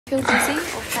Feel dizzy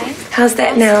or faint? How's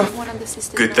that now?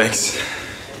 Good, thanks.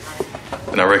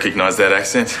 And I recognise that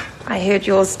accent. I heard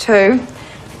yours too.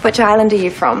 Which island are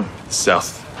you from?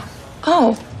 South.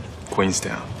 Oh.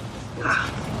 Queenstown.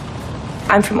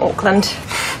 I'm from Auckland.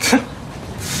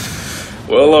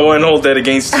 Well, I won't hold that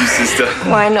against you, sister.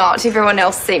 Why not? Everyone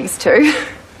else seems to.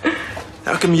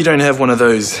 How come you don't have one of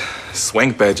those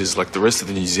swank badges like the rest of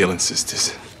the New Zealand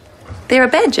sisters? There are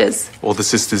badges? All the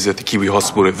sisters at the Kiwi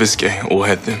hospital at Viscay all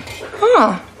had them.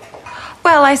 Oh.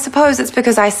 Well, I suppose it's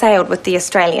because I sailed with the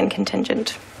Australian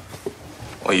contingent.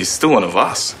 Well, you're still one of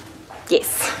us.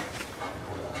 Yes.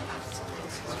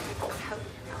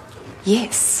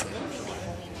 Yes.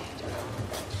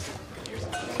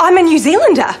 I'm a New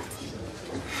Zealander.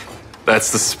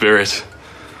 That's the spirit.